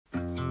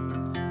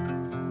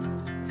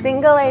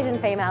Single Asian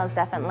Female is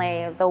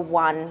definitely the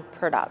one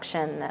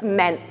production that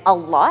meant a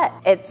lot.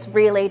 It's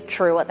really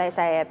true what they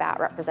say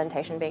about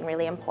representation being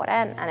really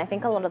important, and I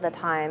think a lot of the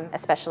time,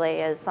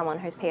 especially as someone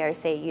who's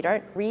POC, you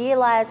don't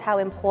realise how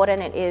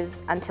important it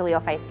is until you're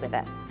faced with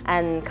it.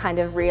 And kind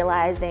of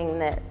realising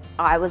that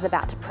I was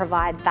about to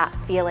provide that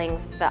feeling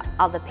for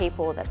other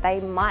people that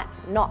they might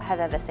not have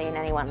ever seen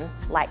anyone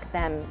like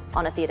them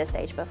on a theatre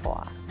stage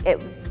before.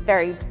 It was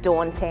very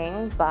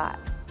daunting, but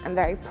I'm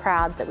very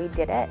proud that we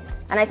did it.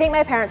 And I think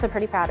my parents are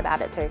pretty proud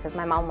about it too, because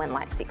my mum went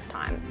like 6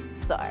 times,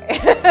 so.